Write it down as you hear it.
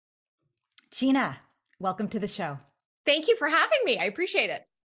Gina, welcome to the show. Thank you for having me. I appreciate it.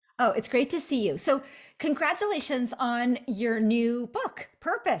 Oh, it's great to see you. So, congratulations on your new book,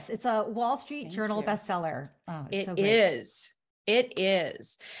 Purpose. It's a Wall Street Thank Journal you. bestseller. Oh, it's It so great. is. It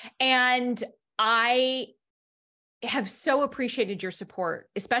is. And I have so appreciated your support,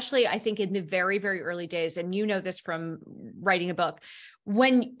 especially I think in the very, very early days. And you know this from writing a book,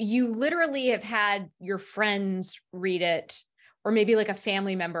 when you literally have had your friends read it, or maybe like a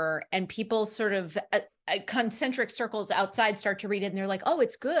family member, and people sort of concentric circles outside start to read it and they're like, oh,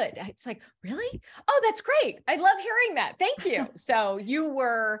 it's good. It's like, really? Oh, that's great. I love hearing that. Thank you. So you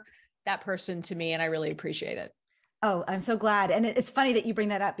were that person to me, and I really appreciate it. Oh, I'm so glad. And it's funny that you bring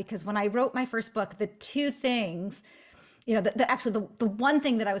that up because when I wrote my first book, the two things, actually the one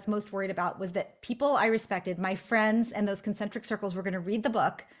thing that I was most worried about was that people I respected, my friends and those concentric circles, were going to read the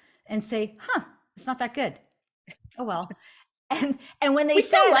book and say, huh, it's not that good. Oh, well. And when they We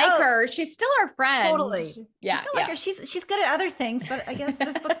still said, like oh, her. She's still our friend. totally. We Yeah, still like yeah. her. She's good at other things, but I guess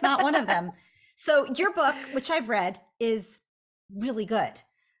this book's not one of them. So your book, which I've read, is really good.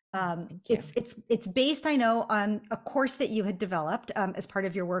 Oh, thank you. It's based, I know, on a course that you had developed as part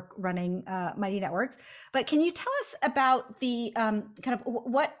of your work running Mighty Networks. But can you tell us about the kind of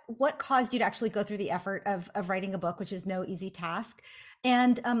what caused you to actually go through the effort of writing a book, which is no easy task,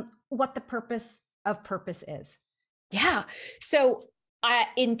 and what the purpose of Purpose is? Yeah. So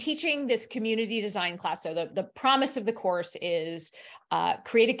in teaching this community design class, so the promise of the course is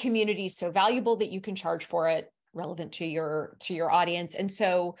create a community so valuable that you can charge for it, relevant to your audience. And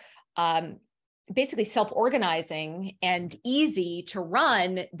so basically self-organizing and easy to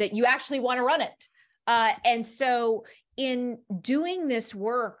run that you actually want to run it. And so in doing this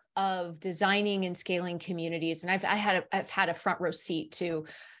work of designing and scaling communities, and I've had a front row seat to,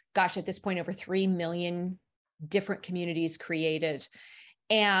 gosh, at this point, over 3 million different communities created.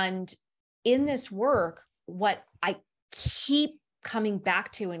 And in this work, what I keep coming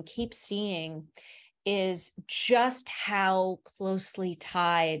back to and keep seeing is just how closely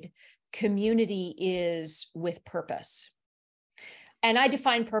tied community is with purpose. And I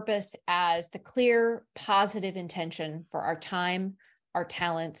define purpose as the clear, positive intention for our time, our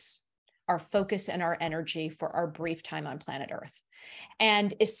talents, our focus, and our energy for our brief time on planet Earth.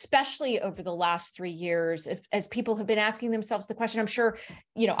 And especially over the last 3 years, as people have been asking themselves the question, I'm sure,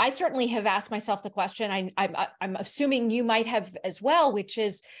 I certainly have asked myself the question. I'm assuming you might have as well, which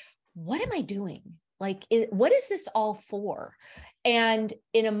is, what am I doing? Like, what is this all for? And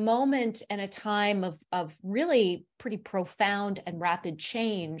in a moment and a time of really pretty profound and rapid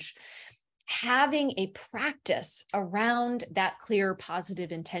change, having a practice around that clear,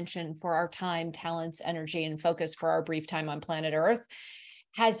 positive intention for our time, talents, energy, and focus for our brief time on planet Earth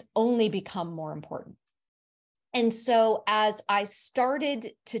has only become more important. And so as I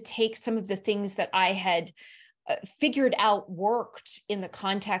started to take some of the things that I had figured out worked in the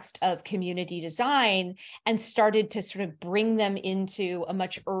context of community design and started to sort of bring them into a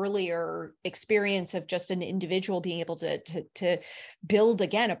much earlier experience of just an individual being able to build,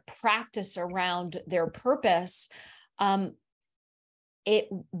 again, a practice around their purpose, it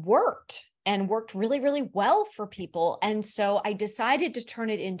worked and worked really, really well for people. And so I decided to turn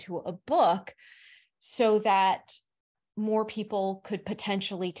it into a book so that more people could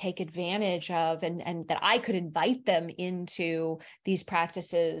potentially take advantage of, and that I could invite them into these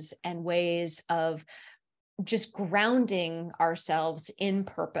practices and ways of just grounding ourselves in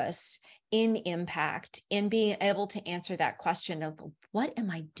purpose, in impact, in being able to answer that question of, what am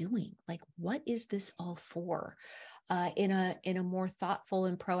I doing? Like, what is this all for? In a more thoughtful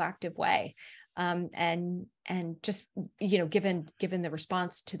and proactive way. And just, given the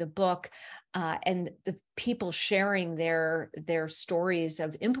response to the book and the people sharing their stories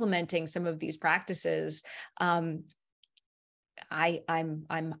of implementing some of these practices, I'm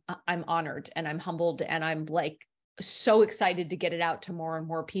honored and I'm humbled, and I'm like so excited to get it out to more and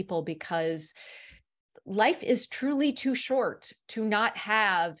more people, because life is truly too short to not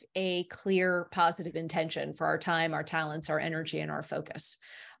have a clear, positive intention for our time, our talents, our energy, and our focus.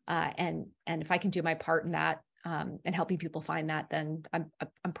 And if I can do my part in that, and helping people find that, then I'm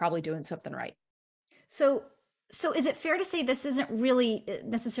probably doing something right. So, is it fair to say this isn't really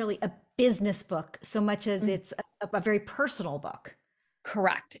necessarily a business book so much as Mm. it's a very personal book?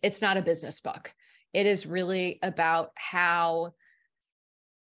 Correct. It's not a business book. It is really about how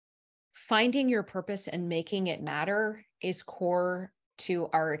finding your purpose and making it matter is core to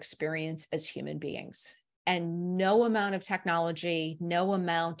our experience as human beings. And no amount of technology, no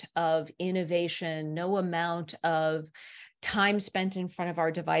amount of innovation, no amount of time spent in front of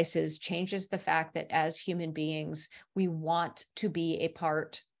our devices changes the fact that as human beings, we want to be a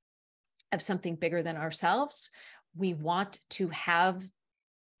part of something bigger than ourselves. We want to have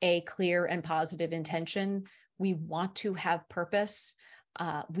a clear and positive intention. We want to have purpose.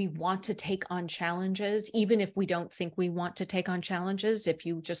 We want to take on challenges, even if we don't think we want to take on challenges. If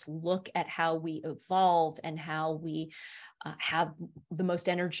you just look at how we evolve and how we have the most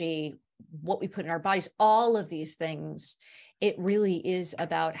energy, what we put in our bodies, all of these things, it really is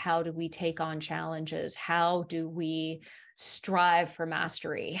about how do we take on challenges? How do we strive for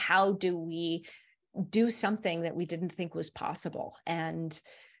mastery? How do we do something that we didn't think was possible? And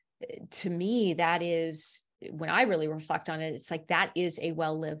to me, that is, when I really reflect on it, it's like, that is a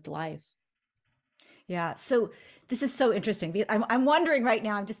well-lived life. Yeah. So this is so interesting because I'm wondering right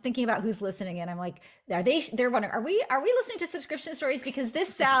now, I'm just thinking about who's listening and I'm like, they're wondering, are we listening to subscription stories? Because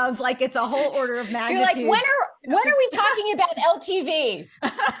this sounds like it's a whole order of You're like, magnitude. when are we talking about LTV?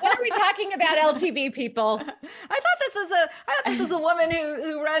 When are we talking about LTV, people? I thought this was a woman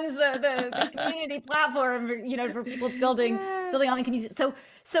who runs the community platform, for people building online communities.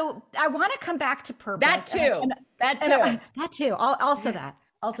 So I want to come back to purpose. That too.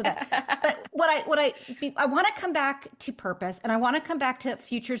 Also that. But I want to come back to purpose, and I want to come back to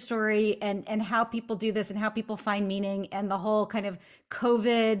future story and how people do this and how people find meaning and the whole kind of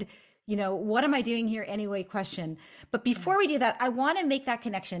COVID, what am I doing here anyway question. But before we do that, I want to make that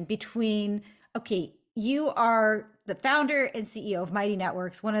connection between, okay, you are the founder and CEO of Mighty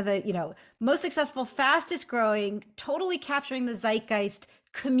Networks, one of the, most successful, fastest growing, totally capturing the zeitgeist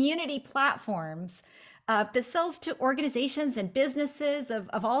community platforms that sells to organizations and businesses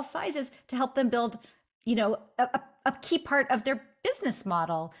of all sizes to help them build, a key part of their business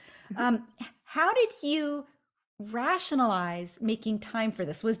model. How did you rationalize making time for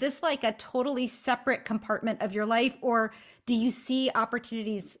this? Was this like a totally separate compartment of your life, or do you see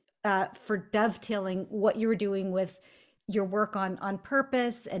opportunities for dovetailing what you were doing with your work on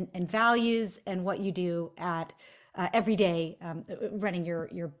purpose and values and what you do at every day running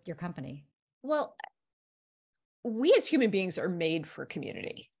your company? Well, we as human beings are made for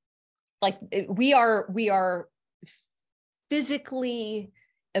community. Like we are physically,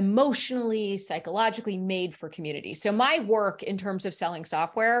 emotionally, psychologically made for community. So my work in terms of selling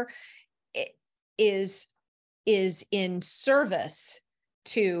software is in service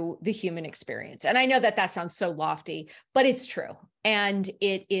to the human experience. And I know that sounds so lofty, but it's true. And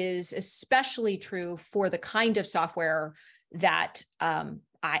it is especially true for the kind of software that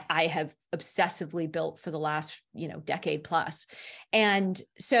I have obsessively built for the last, decade plus. And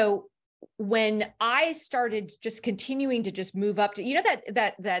so when I started just continuing to just move up to,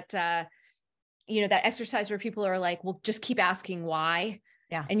 that exercise where people are like, well, just keep asking why.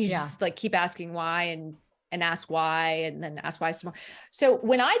 Yeah. And you just like keep asking why and ask why, and then ask why some more. So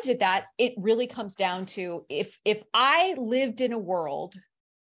when I did that, it really comes down to if I lived in a world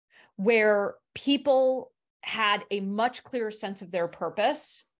where people had a much clearer sense of their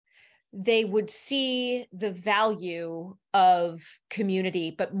purpose, they would see the value of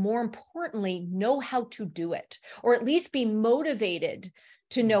community, but more importantly, know how to do it, or at least be motivated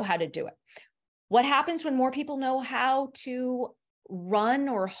to know how to do it. What happens when more people know how to run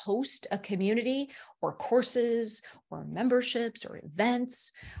or host a community or courses or memberships or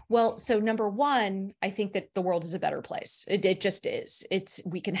events? Well, so number one, I think that the world is a better place. It just is.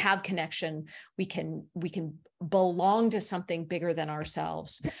 We can have connection. We can belong to something bigger than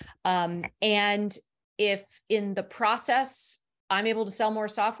ourselves. And if in the process I'm able to sell more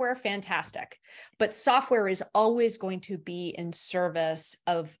software, fantastic. But software is always going to be in service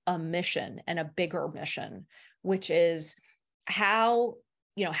of a mission and a bigger mission, which is how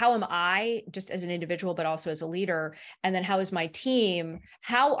am I just as an individual, but also as a leader? And then how is my team?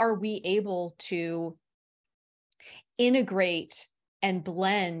 How are we able to integrate and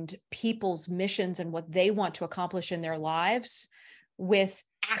blend people's missions and what they want to accomplish in their lives with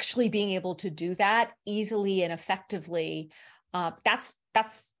actually being able to do that easily and effectively?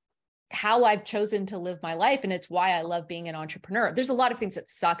 That's how I've chosen to live my life. And it's why I love being an entrepreneur. There's a lot of things that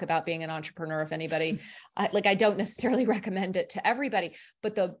suck about being an entrepreneur. If anybody, I don't necessarily recommend it to everybody,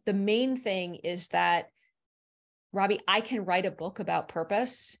 but the main thing is that, Robbie, I can write a book about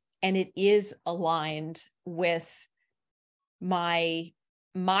purpose and it is aligned with my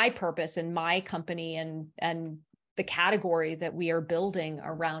purpose and my company and the category that we are building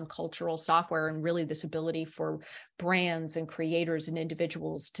around cultural software, and really this ability for brands and creators and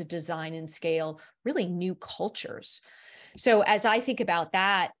individuals to design and scale really new cultures. So as I think about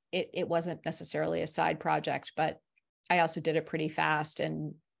that, it wasn't necessarily a side project, but I also did it pretty fast,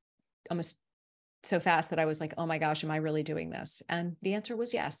 and almost so fast that I was like, oh my gosh, am I really doing this? And the answer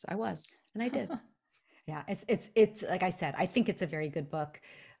was yes, I was, and I did. Yeah, it's like I said, I think it's a very good book.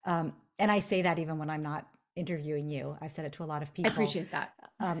 And I say that even when I'm not interviewing you. I've said it to a lot of I people. appreciate that.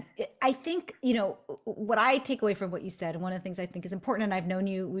 I think, what I take away from what you said, and one of the things I think is important, and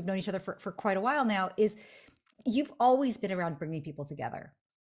we've known each other for quite a while now, is you've always been around bringing people together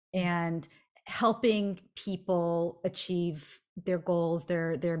and helping people achieve their goals,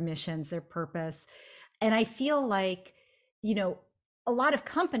 their missions, their purpose. And I feel like, you know, a lot of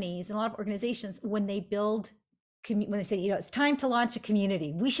companies and a lot of organizations, when they build when they say, it's time to launch a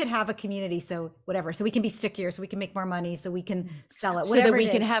community, we should have a community, so whatever, so we can be stickier, so we can make more money, so we can sell it, So that whatever we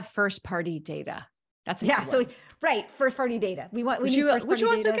it can is. have first party data. That's a Yeah, good so one. right, first party data. We Which need first which party you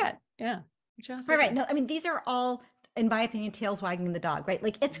also data. get. Yeah. Which you also Right, right. get. No, I mean, these are all, in my opinion, tails wagging the dog, right?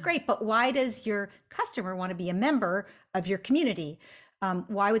 Like, it's great, but why does your customer want to be a member of your community?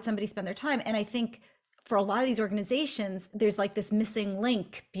 Why would somebody spend their time? And I think for a lot of these organizations, there's like this missing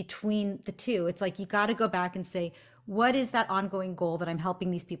link between the two. It's like, you got to go back and say, what is that ongoing goal that I'm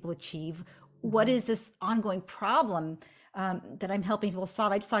helping these people achieve? What is this ongoing problem that I'm helping people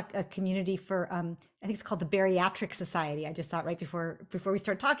solve? I just saw a community for, I think it's called the Bariatric Society. I just saw it right before we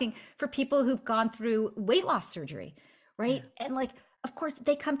started talking, for people who've gone through weight loss surgery, right? And like, of course,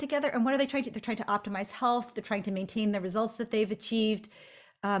 they come together, and what are they trying to? They're trying to optimize health. They're trying to maintain the results that they've achieved.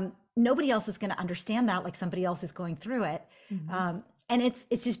 Nobody else is going to understand that like somebody else is going through it. And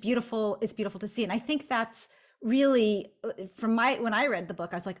it's just beautiful. It's beautiful to see. And I think that's really, when I read the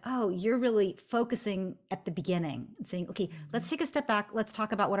book, I was like, oh, you're really focusing at the beginning and saying, okay, let's take a step back. Let's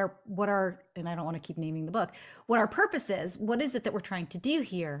talk about what our, and I don't want to keep naming the book, what our purpose is. What is it that we're trying to do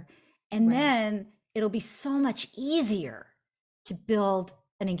here? And then it'll be so much easier to build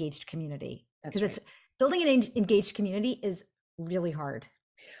an engaged community, because it's building an engaged community is really hard.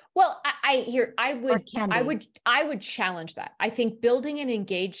 Well, Or can be. I would challenge that. I think building an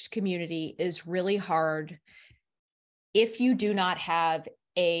engaged community is really hard if you do not have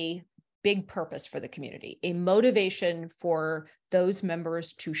a big purpose for the community, a motivation for those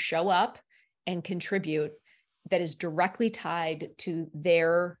members to show up and contribute that is directly tied to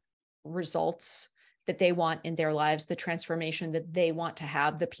their results that they want in their lives, the transformation that they want to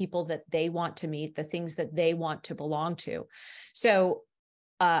have, the people that they want to meet, the things that they want to belong to. So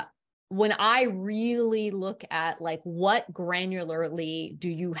when I really look at like what granularly do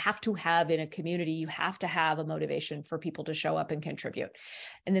you have to have in a community, you have to have a motivation for people to show up and contribute.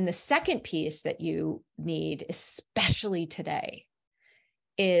 And then the second piece that you need, especially today,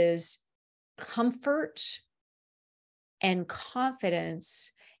 is comfort and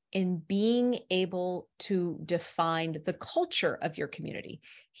confidence in being able to define the culture of your community.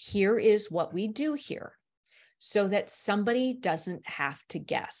 Here is what we do here, so that somebody doesn't have to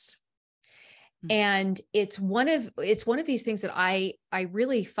guess. And it's one of these things that I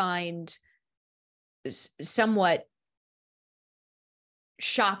really find somewhat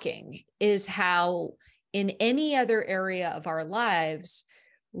shocking, is how in any other area of our lives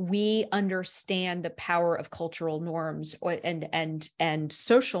we understand the power of cultural norms and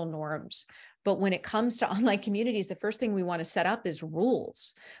social norms. But when it comes to online communities, the first thing we want to set up is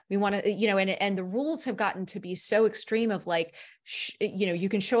rules. We want to, and the rules have gotten to be so extreme of like, you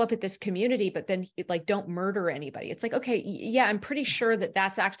can show up at this community, but then like, don't murder anybody. It's like, okay, yeah, I'm pretty sure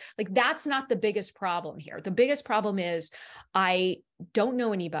that's actually like, that's not the biggest problem here. The biggest problem is I don't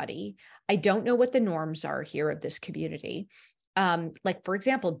know anybody. I don't know what the norms are here of this community. Like, for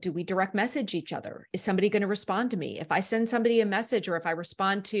example, do we direct message each other? Is somebody going to respond to me? If I send somebody a message, or if I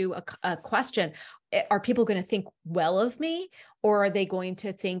respond to a question, are people going to think well of me, or are they going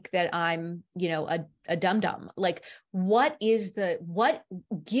to think that I'm, a dum-dum? Like,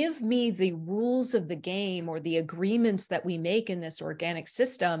 give me the rules of the game, or the agreements that we make in this organic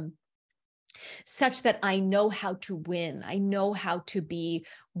system, such that I know how to win. I know how to be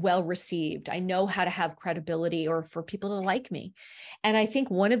well received. I know how to have credibility, or for people to like me. And I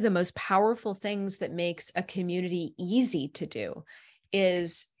think one of the most powerful things that makes a community easy to do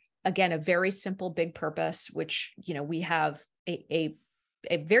is, again, a very simple big purpose, which, we have a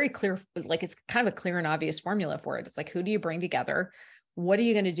very clear, like, it's kind of a clear and obvious formula for it. It's like, who do you bring together? What are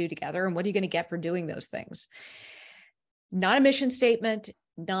you going to do together? And what are you going to get for doing those things? Not a mission statement,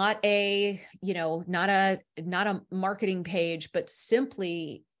 not a marketing page, but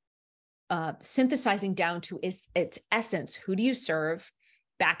simply synthesizing down to its essence. Who do you serve?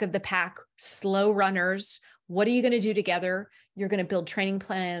 Back of the pack, slow runners. What are you going to do together? You're going to build training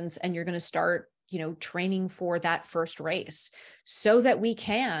plans, and you're going to start, training for that first race, so that we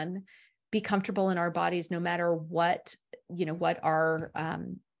can be comfortable in our bodies, no matter what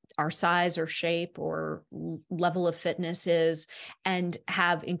our size or shape or level of fitness is, and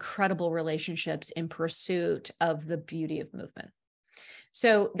have incredible relationships in pursuit of the beauty of movement.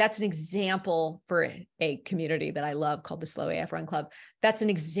 So that's an example for a community that I love called the Slow AF Run Club. That's an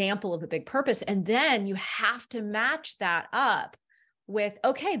example of a big purpose. And then you have to match that up with,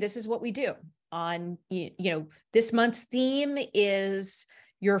 okay, this is what we do on, this month's theme is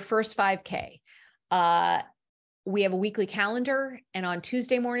your first 5K. We have a weekly calendar, and on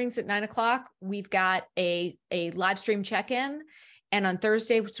Tuesday mornings at 9:00, we've got a live stream check-in. And on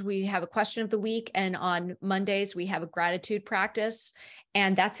Thursdays, we have a question of the week. And on Mondays, we have a gratitude practice.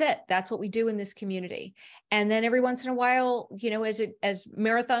 And that's it. That's what we do in this community. And then every once in a while, as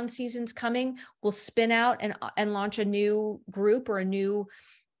marathon season's coming, we'll spin out and launch a new group or a new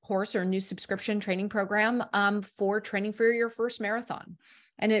course or a new subscription training program for training for your first marathon.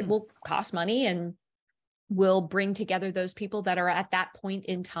 And it will cost money, and we'll bring together those people that are at that point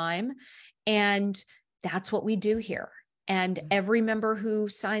in time. And that's what we do here. And every member who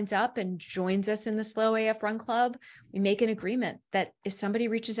signs up and joins us in the Slow AF Run Club, we make an agreement that if somebody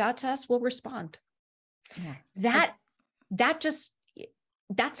reaches out to us, we'll respond. Yeah. That's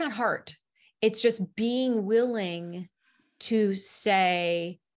not hard. It's just being willing to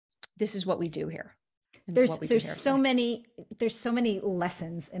say, this is what we do here. There's so many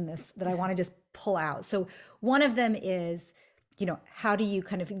lessons in this that I want to just pull out. So one of them is, how do you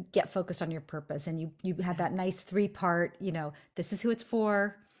kind of get focused on your purpose? And you had that nice 3-part, this is who it's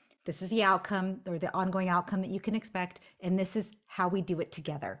for, this is the outcome or the ongoing outcome that you can expect, and this is how we do it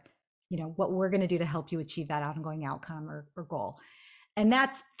together. What we're going to do to help you achieve that ongoing outcome or goal. And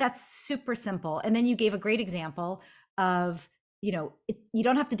that's super simple. And then you gave a great example of, you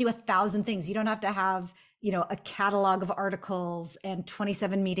don't have to do 1,000 things. You don't have to have, a catalog of articles and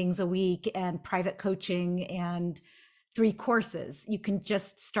 27 meetings a week and private coaching and 3 courses. You can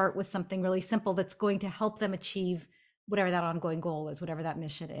just start with something really simple that's going to help them achieve whatever that ongoing goal is, whatever that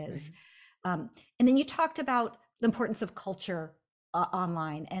mission is. Right. And then you talked about the importance of culture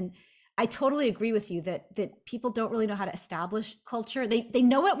online. And I totally agree with you that people don't really know how to establish culture. They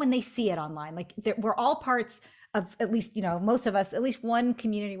know it when they see it online. Like we're all parts of, at least, most of us, at least one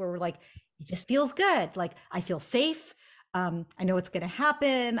community where we're like, it just feels good. Like I feel safe. I know what's going to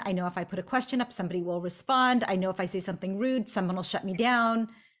happen. I know if I put a question up, somebody will respond. I know if I say something rude, someone will shut me down.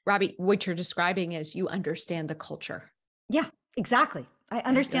 Robbie, what you're describing is you understand the culture. Yeah, exactly. I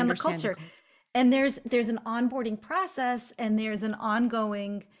understand the culture. And there's an onboarding process, and there's an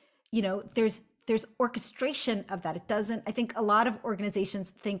ongoing, there's orchestration of that. It doesn't, I think a lot of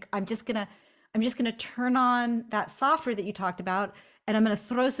organizations think I'm just going to turn on that software that you talked about, and I'm going to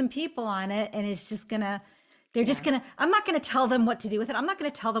throw some people on it, and it's just going to, I'm not going to tell them what to do with it. I'm not going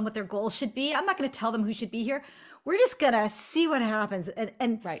to tell them what their goals should be. I'm not going to tell them who should be here. We're just going to see what happens.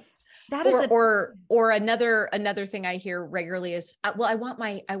 And right. That or another thing I hear regularly is, well, I want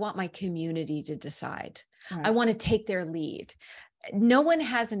my community to decide. Right. I want to take their lead. No one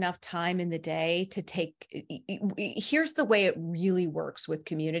has enough time in the day to take. Here's the way it really works with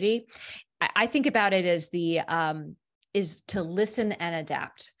community. I think about it as is to listen and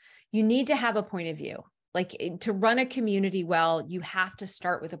adapt. You need to have a point of view. Like to run a community well, you have to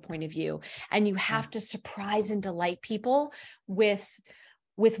start with a point of view, and you have to surprise and delight people with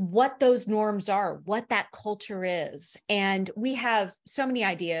what those norms are, what that culture is. And we have so many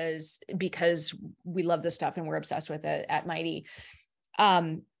ideas because we love this stuff and we're obsessed with it at Mighty.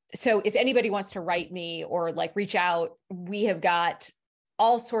 So if anybody wants to write me or like reach out, we have got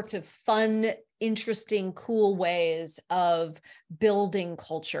all sorts of fun, interesting, cool ways of building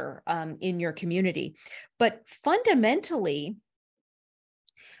culture in your community. But fundamentally,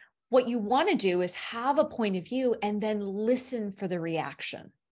 what you want to do is have a point of view and then listen for the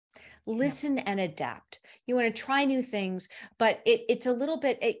reaction. Listen and adapt. You want to try new things, but it's a little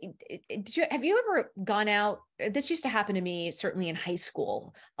bit, have you ever gone out? This used to happen to me, certainly in high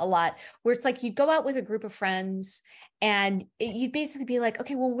school a lot, where it's like you'd go out with a group of friends and you'd basically be like,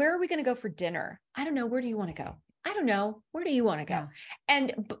 okay, well, where are we going to go for dinner? I don't know. Where do you want to go? I don't know. Where do you want to go? Yeah.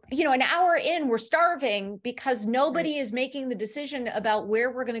 And, an hour in, we're starving because nobody is making the decision about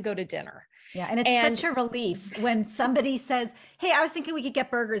where we're going to go to dinner. Yeah. And it's such a relief when somebody says, hey, I was thinking we could get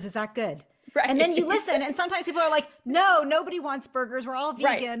burgers. Is that good? Right. And then you listen. And sometimes people are like, no, nobody wants burgers. We're all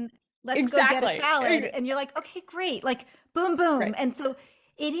vegan. Right. Let's go get a salad. And you're like, okay, great. Like boom, boom. Right. And so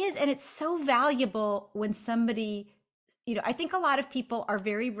it is. And it's so valuable when somebody, I think a lot of people are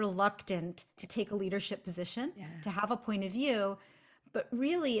very reluctant to take a leadership position, to have a point of view, but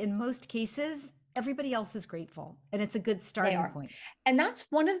really in most cases, everybody else is grateful, and it's a good starting point. And that's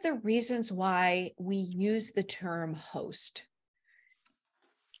one of the reasons why we use the term host.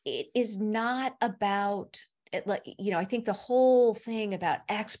 It is not about I think the whole thing about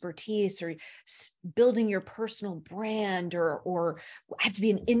expertise or building your personal brand or have to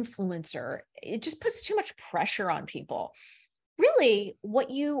be an influencer, it just puts too much pressure on people. Really, what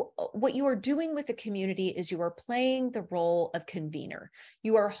you are doing with a community is you are playing the role of convener.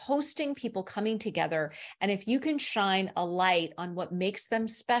 You are hosting people coming together. And if you can shine a light on what makes them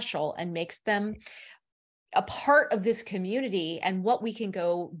special and makes them a part of this community and what we can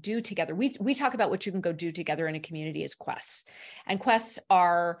go do together. We talk about what you can go do together in a community as quests. And quests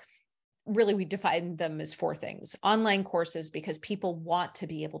are really, we define them as 4 things. Online courses, because people want to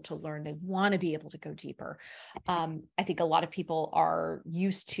be able to learn. They want to be able to go deeper. I think a lot of people are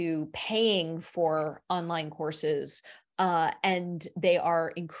used to paying for online courses, and they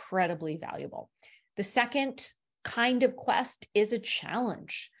are incredibly valuable. The second kind of quest is a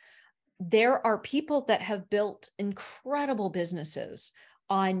challenge. There are people that have built incredible businesses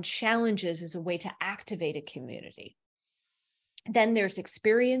on challenges as a way to activate a community. Then there's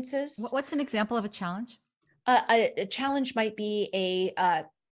experiences. What's an example of a challenge? A challenge might be a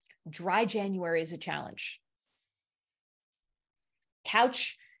dry January is a challenge.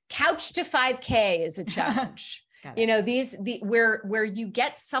 Couch to 5K is a challenge. Where you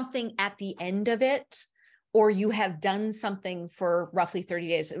get something at the end of it, or you have done something for roughly 30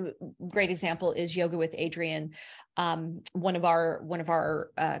 days. A great example is Yoga with Adrienne, one of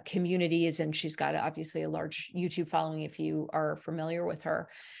our communities, and she's got obviously a large YouTube following if you are familiar with her.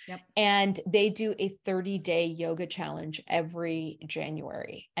 Yep. And they do a 30-day yoga challenge every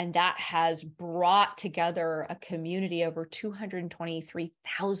January. And that has brought together a community over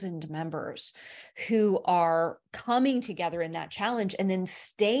 223,000 members who are coming together in that challenge and then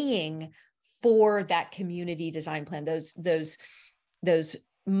staying for that community design plan, those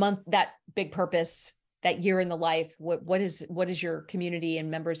that big purpose, that year in the life. What is your community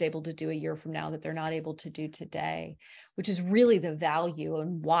and members able to do a year from now that they're not able to do today, which is really the value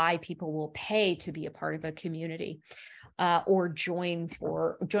and why people will pay to be a part of a community, or join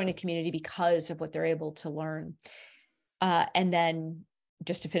a community because of what they're able to learn. And then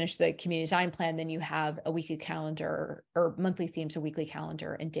just to finish the community design plan, then you have a weekly calendar, or monthly themes, a weekly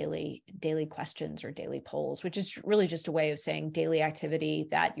calendar, and daily questions or daily polls, which is really just a way of saying daily activity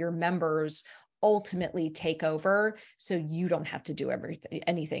that your members ultimately take over, so you don't have to do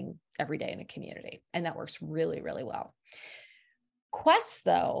anything every day in a community. And that works really, really well. Quests,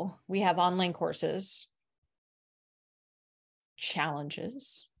 though, we have online courses,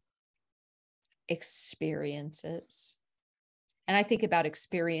 challenges, experiences. And I think about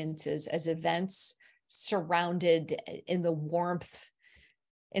experiences as events surrounded in the warmth,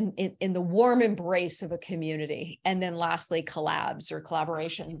 in the warm embrace of a community. And then lastly, collabs or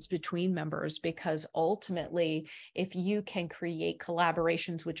collaborations between members, because ultimately, if you can create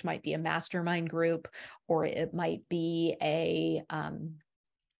collaborations, which might be a mastermind group, or it might be a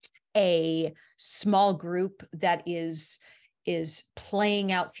small group that is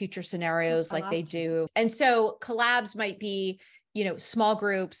playing out future scenarios like they do. And so collabs might be, small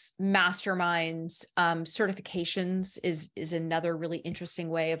groups, masterminds, certifications is another really interesting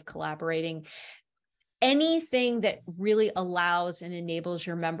way of collaborating. Anything that really allows and enables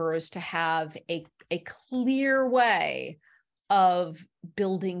your members to have a clear way of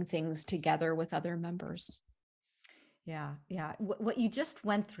building things together with other members. Yeah. What you just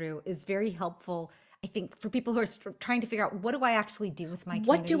went through is very helpful, I think, for people who are trying to figure out, what do I actually do with my community?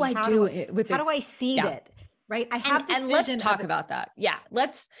 What do I do with it? How do I seed it? Right. I have this vision. Let's talk about that. Yeah.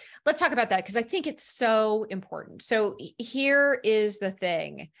 Let's talk about that, because I think it's so important. So here is the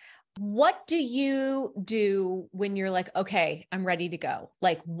thing. What do you do when you're like, okay, I'm ready to go?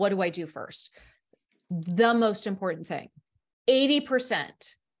 Like, what do I do first? The most important thing,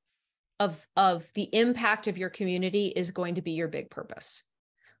 80% of the impact of your community is going to be your big purpose.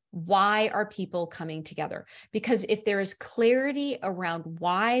 Why are people coming together? Because if there is clarity around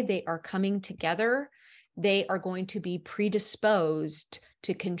why they are coming together, they are going to be predisposed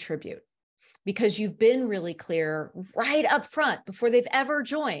to contribute, because you've been really clear right up front before they've ever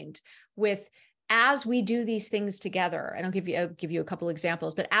joined with, as we do these things together, and I'll give you a couple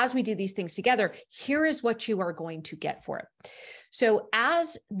examples, but as we do these things together, here is what you are going to get for it. So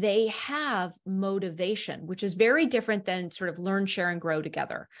as they have motivation, which is very different than sort of learn, share, and grow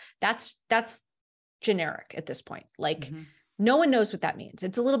together. That's generic at this point. Like, no one knows what that means.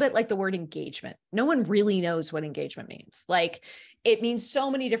 It's a little bit like the word engagement. No one really knows what engagement means. Like, it means so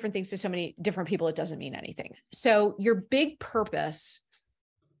many different things to so many different people. It doesn't mean anything. So your big purpose,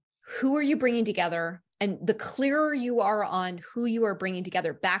 who are you bringing together? And the clearer you are on who you are bringing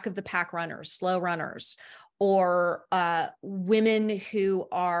together, back of the pack runners, slow runners, or women who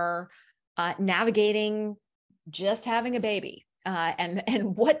are navigating just having a baby,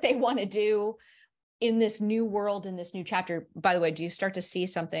 and what they want to do in this new world, in this new chapter. By the way, do you start to see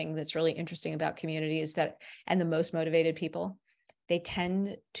something that's really interesting about community is that, and the most motivated people, they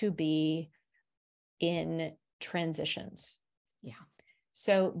tend to be in transitions. Yeah.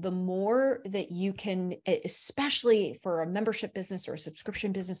 So the more that you can, especially for a membership business or a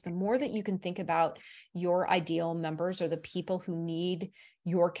subscription business, the more that you can think about your ideal members or the people who need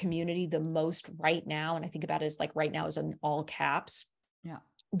your community the most right now. And I think about it as like right now is in all caps. Yeah.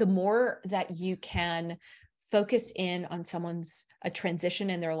 The more that you can focus in on a transition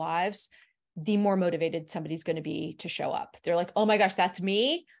in their lives, the more motivated somebody's going to be to show up. They're like, oh my gosh, that's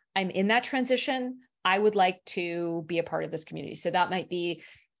me. I'm in that transition. I would like to be a part of this community. So that might be,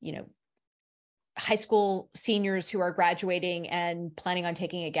 high school seniors who are graduating and planning on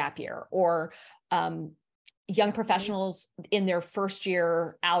taking a gap year, or young professionals in their first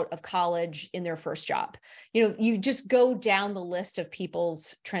year out of college in their first job. You just go down the list of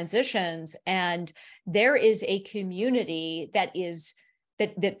people's transitions, and there is a community that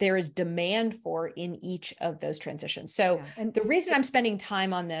there is demand for in each of those transitions. So And the reason I'm spending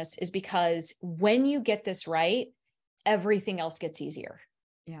time on this is because when you get this right, everything else gets easier.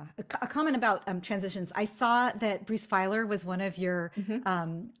 yeah, a comment about transitions. I saw that Bruce Feiler was one of your,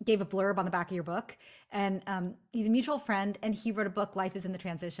 gave a blurb on the back of your book, and he's a mutual friend, and he wrote a book, Life is in the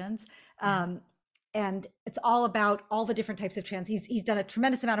Transitions. And it's all about all the different types of he's done a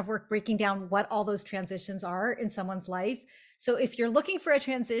tremendous amount of work breaking down what all those transitions are in someone's life. So if you're looking for a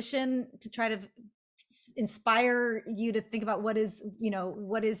transition to try to inspire you to think about what is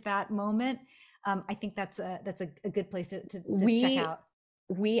that moment, I think that's a good place to check out.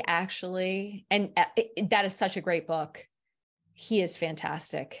 We actually, and that is such a great book. He is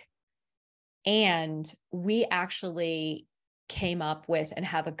fantastic. And we actually came up with and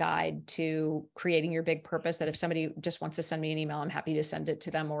have a guide to creating your big purpose, that if somebody just wants to send me an email, I'm happy to send it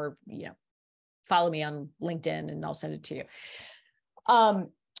to them, or, follow me on LinkedIn and I'll send it to you.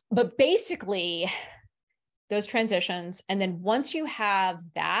 But basically those transitions. And then once you have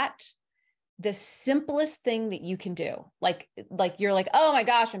that, the simplest thing that you can do, like you're like, oh my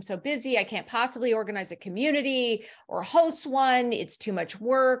gosh, I'm so busy, I can't possibly organize a community or host one. It's too much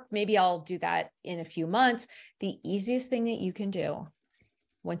work. Maybe I'll do that in a few months. The easiest thing that you can do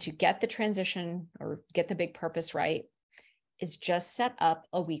once you get the transition or get the big purpose right is just set up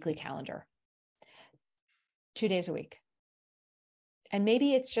a weekly calendar, 2 days a week. And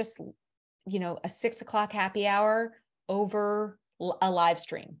maybe it's just, a 6 o'clock happy hour over a live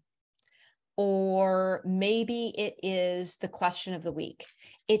stream. Or maybe it is the question of the week.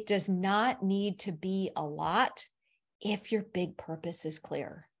 It does not need to be a lot if your big purpose is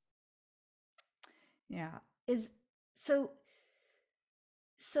clear. Yeah. So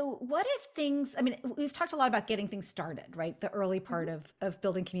what if things, we've talked a lot about getting things started, right? The early part of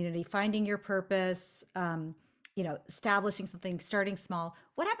building community, finding your purpose, establishing something, starting small.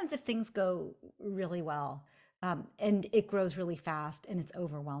 What happens if things go really well, and it grows really fast and it's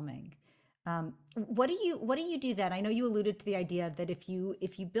overwhelming? What do you do then? I know you alluded to the idea that if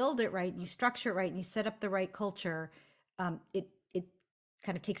you build it right, you structure it right, and you set up the right culture, it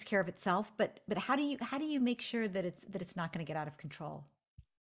kind of takes care of itself. But how do you make sure that it's not going to get out of control?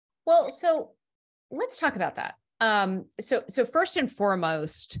 Well, so let's talk about that. So first and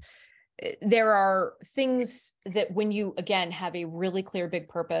foremost, there are things that when you, again, have a really clear big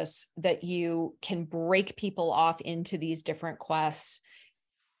purpose, that you can break people off into these different quests.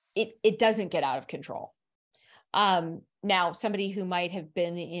 It doesn't get out of control. Now, somebody who might have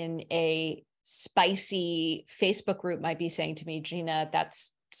been in a spicy Facebook group might be saying to me, Gina,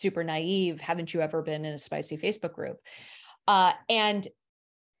 that's super naive. Haven't you ever been in a spicy Facebook group? And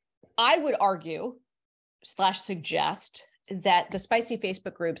I would argue / suggest that the spicy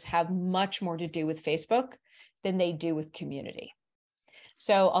Facebook groups have much more to do with Facebook than they do with community.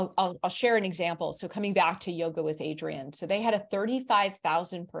 So I'll share an example. So coming back to Yoga with Adriene, so they had a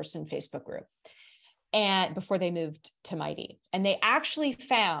 35,000 person Facebook group, and before they moved to Mighty, and they actually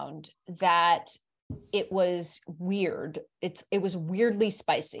found that it was weird. It was weirdly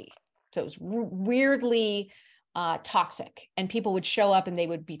spicy. So it was weirdly toxic, and people would show up and they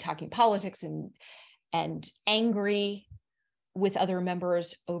would be talking politics and angry with other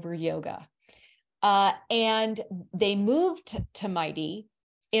members over yoga. And they moved to Mighty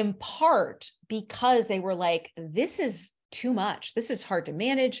in part because they were like, this is too much. This is hard to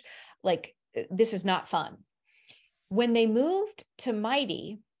manage. Like, this is not fun. When they moved to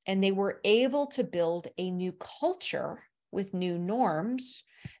Mighty and they were able to build a new culture with new norms,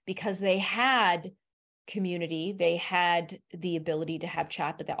 because they had community, they had the ability to have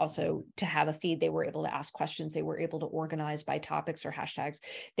chat, but they also to have a feed. They were able to ask questions. They were able to organize by topics or hashtags.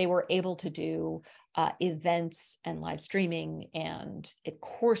 They were able to do events and live streaming and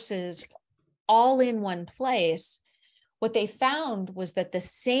courses all in one place. What they found was that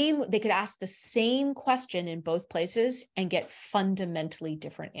they could ask the same question in both places and get fundamentally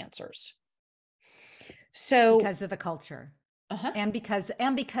different answers. So because of the culture, and because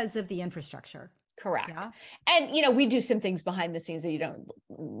of the infrastructure. correct. Yeah. And, we do some things behind the scenes that you don't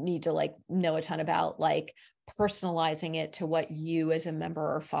need to like know a ton about, like personalizing it to what you as a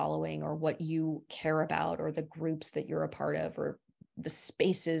member are following or what you care about or the groups that you're a part of or the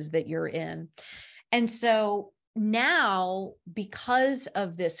spaces that you're in. And so now, because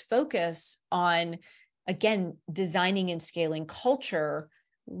of this focus on, again, designing and scaling culture,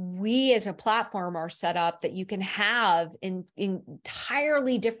 we as a platform are set up that you can have in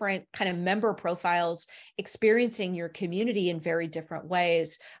entirely different kind of member profiles experiencing your community in very different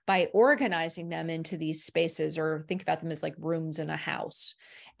ways by organizing them into these spaces, or think about them as like rooms in a house,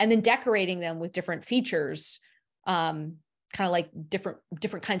 and then decorating them with different features, kind of like different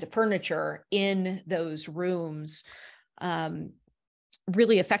kinds of furniture in those rooms,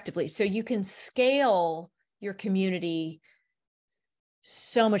 really effectively. So you can scale your community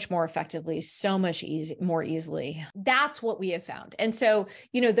so much more effectively, so much more easily. That's what we have found. And so,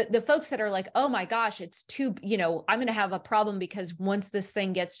 the folks that are like, oh my gosh, it's too, I'm going to have a problem because once this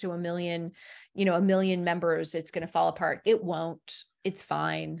thing gets to a million members, it's going to fall apart. It won't. It's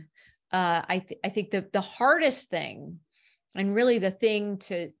fine. I think the hardest thing, and really the thing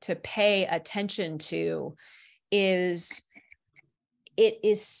to pay attention to, is it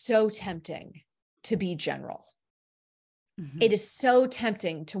is so tempting to be general. It is so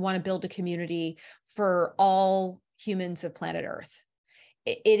tempting to want to build a community for all humans of planet Earth.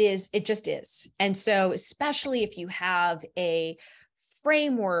 It just is. And so, especially if you have a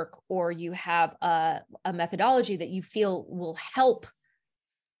framework or you have a methodology that you feel will help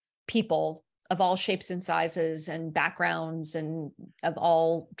people of all shapes and sizes and backgrounds and of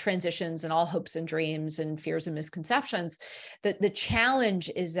all transitions and all hopes and dreams and fears and misconceptions, the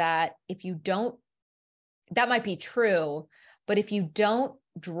challenge is that if you don't, that might be true, but if you don't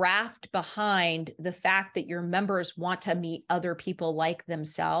draft behind the fact that your members want to meet other people like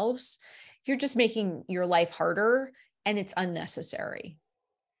themselves, you're just making your life harder, and it's unnecessary.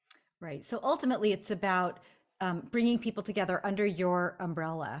 Right. So ultimately, it's about bringing people together under your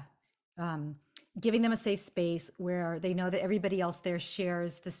umbrella, giving them a safe space where they know that everybody else there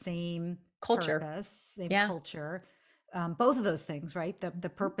shares the same Culture. purpose, same culture. Both of those things, right? The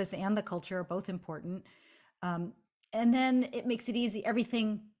purpose and the culture are both important. And then it makes it easy.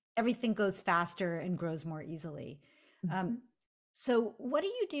 Everything goes faster and grows more easily. So what do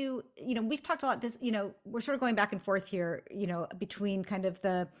you do? We've talked a lot this, we're sort of going back and forth here, between kind of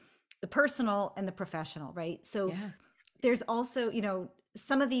the personal and the professional, right? So there's also,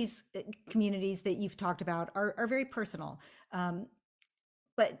 some of these communities that you've talked about are very personal.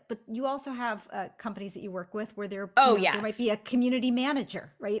 But you also have companies that you work with where there might be a community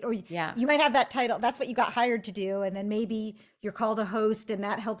manager, right? Or you might have that title. That's what you got hired to do. And then maybe you're called a host and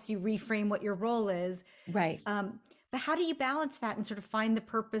that helps you reframe what your role is. Right. But how do you balance that and sort of find the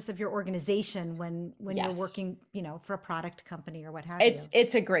purpose of your organization when you're working, for a product company or what have you?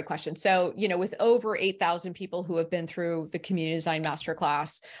 It's a great question. So, with over 8,000 people who have been through the Community Design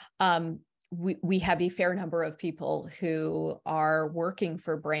Masterclass, we have a fair number of people who are working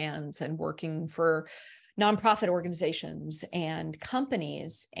for brands and working for nonprofit organizations and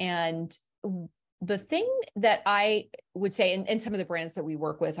companies. And the thing that I would say, and some of the brands that we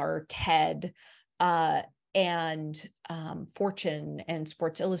work with are TED, and Fortune and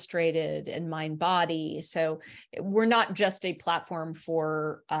Sports Illustrated and Mind Body. So we're not just a platform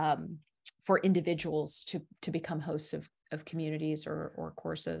for individuals to become hosts of communities or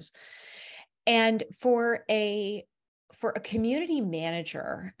courses. And for a community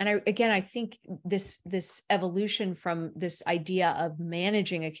manager, and I think this evolution from this idea of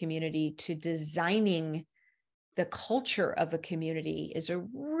managing a community to designing the culture of a community is a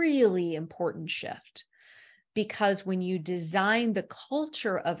really important shift. Because when you design the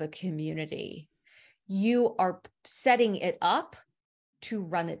culture of a community, you are setting it up to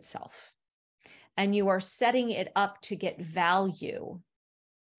run itself. And you are setting it up to get value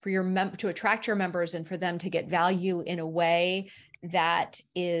for to attract your members and for them to get value in a way that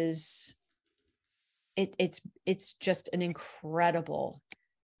is, it's just an incredible,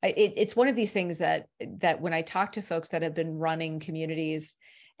 it's one of these things that when I talk to folks that have been running communities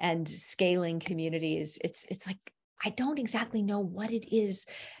and scaling communities, it's like, I don't exactly know what it is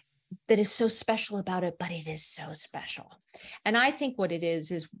that is so special about it, but it is so special. And I think what it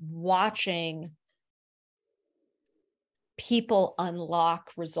is watching people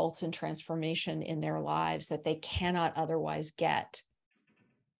unlock results and transformation in their lives that they cannot otherwise get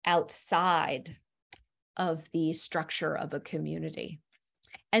outside of the structure of a community.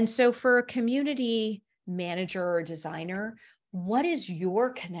 And so for a community manager or designer, what is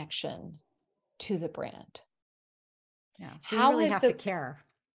your connection to the brand? Yeah. So you really have to care.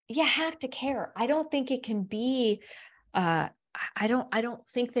 You have to care. I don't think it can be, I don't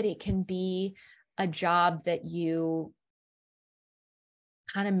think that it can be a job that you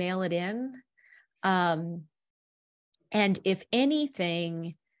kind of mail it in. And if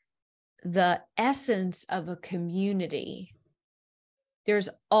anything, the essence of a community, there's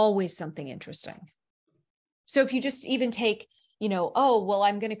always something interesting. So if you just even take, oh, well,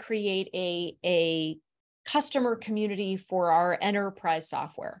 I'm going to create a customer community for our enterprise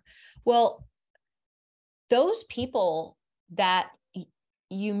software. Well, those people that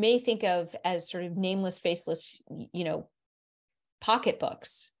you may think of as sort of nameless, faceless,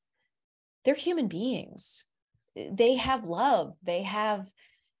 pocketbooks, they're human beings. They have love. They have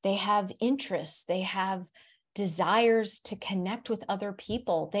interests. They have desires to connect with other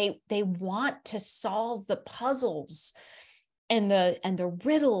people. They want to solve the puzzles and the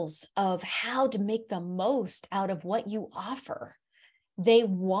riddles of how to make the most out of what you offer. They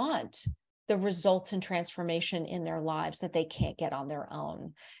want the results and transformation in their lives that they can't get on their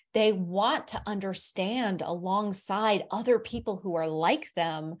own. They want to understand alongside other people who are like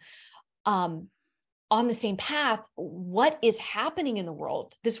them, on the same path, what is happening in the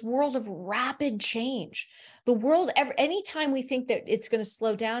world, this world of rapid change. The world, anytime we think that it's going to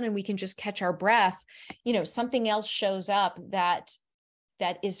slow down and we can just catch our breath, something else shows up that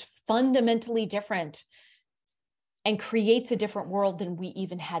is fundamentally different and creates a different world than we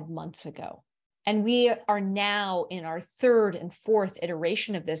even had months ago. And we are now in our third and fourth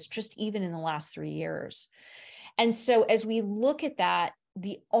iteration of this, just even in the last 3 years. And so as we look at that,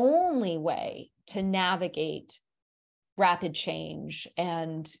 the only way to navigate rapid change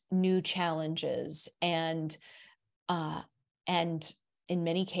and new challenges and in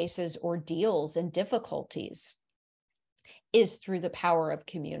many cases ordeals and difficulties is through the power of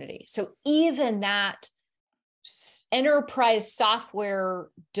community. So even that enterprise software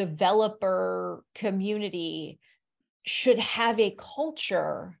developer community should have a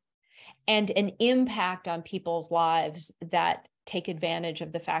culture and an impact on people's lives that take advantage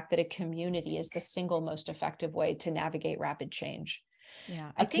of the fact that a community is the single most effective way to navigate rapid change.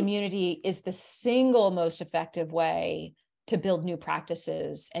 Yeah, a community is the single most effective way to build new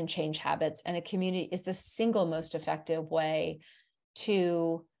practices and change habits. And a community is the single most effective way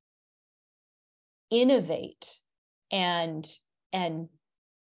to innovate and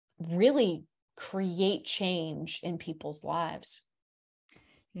really create change in people's lives.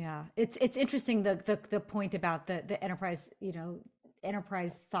 Yeah, it's interesting the point about the enterprise,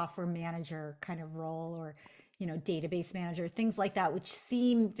 enterprise software manager kind of role, or database manager, things like that, which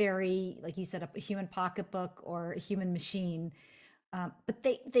seem very, like you said, a human pocketbook or a human machine, but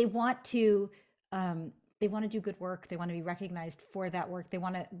they want to do good work. They want to be recognized for that work. They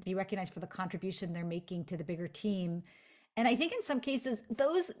want to be recognized for the contribution they're making to the bigger team. And I think in some cases,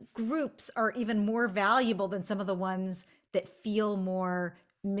 those groups are even more valuable than some of the ones that feel more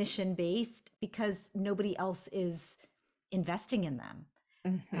mission based, because nobody else is investing in them.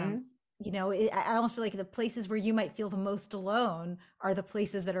 Mm-hmm. I almost feel like the places where you might feel the most alone are the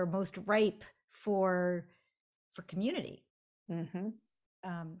places that are most ripe for community. Mm-hmm.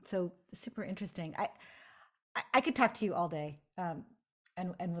 So super interesting. I could talk to you all day,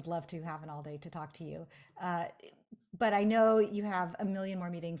 and would love to have an all day to talk to you. But I know you have a million more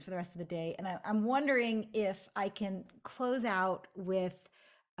meetings for the rest of the day. And I'm wondering if I can close out with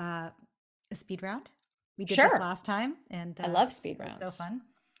a speed round. We did this Sure. last time, and I love speed rounds. So fun.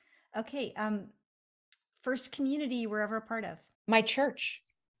 Okay. First community you were ever a part of? My church.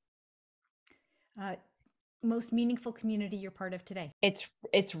 Most meaningful community you're part of today?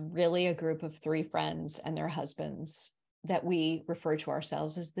 It's really a group of 3 friends and their husbands that we refer to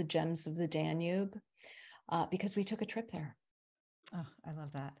ourselves as the Gems of the Danube, because we took a trip there. Oh, I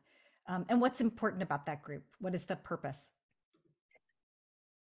love that. And what's important about that group? What is the purpose?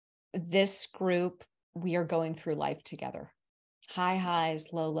 This group, we are going through life together. High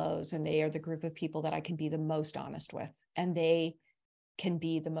highs, low lows, and they are the group of people that I can be the most honest with, and they can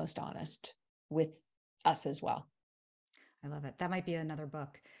be the most honest with us as well. I love it. That might be another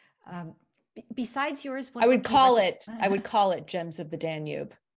book. Besides yours, I would call it Gems of the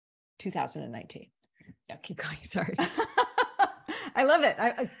Danube 2019. No, keep going. Sorry. I love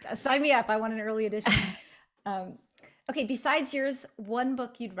it. Sign me up. I want an early edition. Um, okay, besides yours, one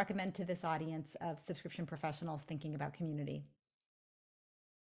book you'd recommend to this audience of subscription professionals thinking about community?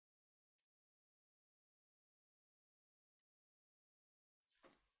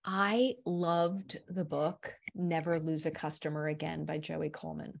 I loved the book Never Lose a Customer Again by Joey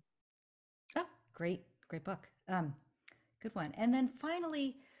Coleman. Oh, great, great book. Good one. And then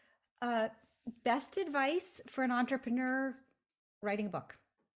finally, uh, best advice for an entrepreneur writing a book?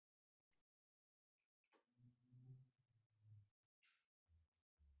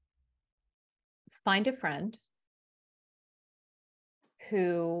 Find a friend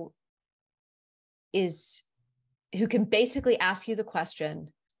who can basically ask you the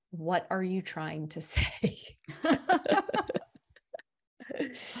question, what are you trying to say?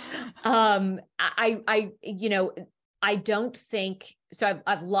 I don't think so.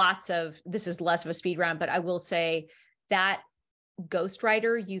 I've lots of, this is less of a speed round, but I will say that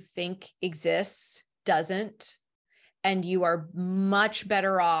ghostwriter you think exists doesn't, and you are much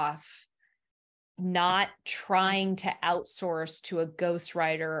better off not trying to outsource to a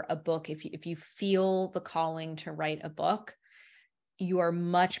ghostwriter a book. If you feel the calling to write a book, you are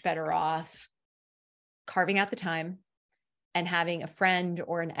much better off carving out the time and having a friend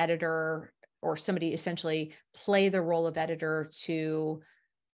or an editor or somebody essentially play the role of editor to,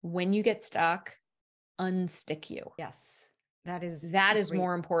 when you get stuck, unstick you. Yes, that is great.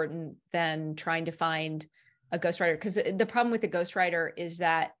 More important than trying to find a ghostwriter. Because the problem with the ghostwriter is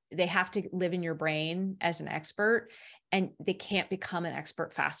that they have to live in your brain as an expert, and they can't become an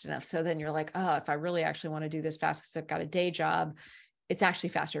expert fast enough. So then you're like, oh, if I really actually want to do this fast because I've got a day job, it's actually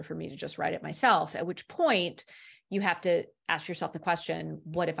faster for me to just write it myself. At which point you have to ask yourself the question,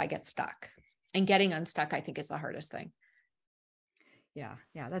 what if I get stuck? And getting unstuck, I think, is the hardest thing. Yeah.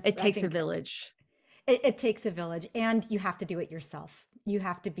 It takes a village. It takes a village, and you have to do it yourself. You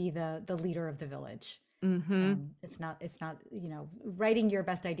have to be the leader of the village. Mm-hmm. It's not, writing your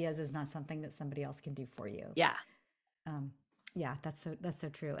best ideas is not something that somebody else can do for you. Yeah. Yeah, that's so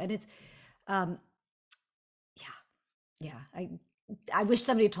true. And it's, I wish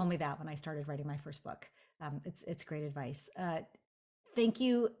somebody told me that when I started writing my first book. It's great advice. Thank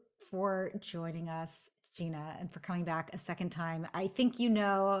you for joining us, Gina, and for coming back a second time. I think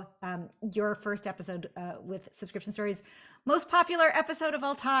your first episode with Subscription Stories, most popular episode of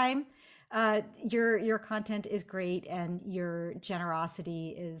all time. Your content is great, and your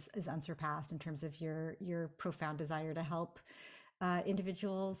generosity is unsurpassed in terms of your profound desire to help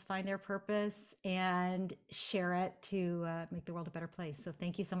individuals find their purpose and share it to make the world a better place. So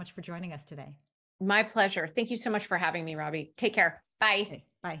thank you so much for joining us today. My pleasure. Thank you so much for having me, Robbie. Take care. Bye. Okay,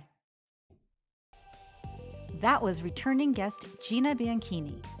 bye. That was returning guest Gina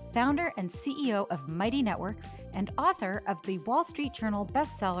Bianchini, founder and CEO of Mighty Networks and author of the Wall Street Journal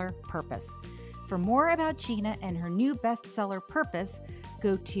bestseller Purpose. For more about Gina and her new bestseller Purpose,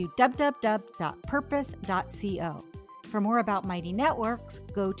 go to www.purpose.co. For more about Mighty Networks,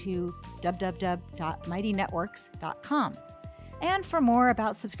 go to www.mightynetworks.com. And for more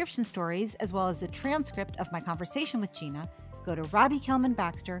about Subscription Stories, as well as a transcript of my conversation with Gina, go to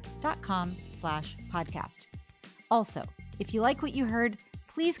robbiekelmanbaxter.com/podcast. Also, if you like what you heard,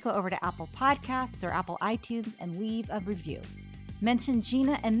 please go over to Apple Podcasts or Apple iTunes and leave a review. Mention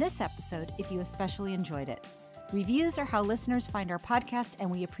Gina in this episode if you especially enjoyed it. Reviews are how listeners find our podcast, and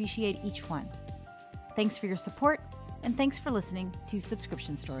we appreciate each one. Thanks for your support, and thanks for listening to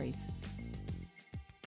Subscription Stories.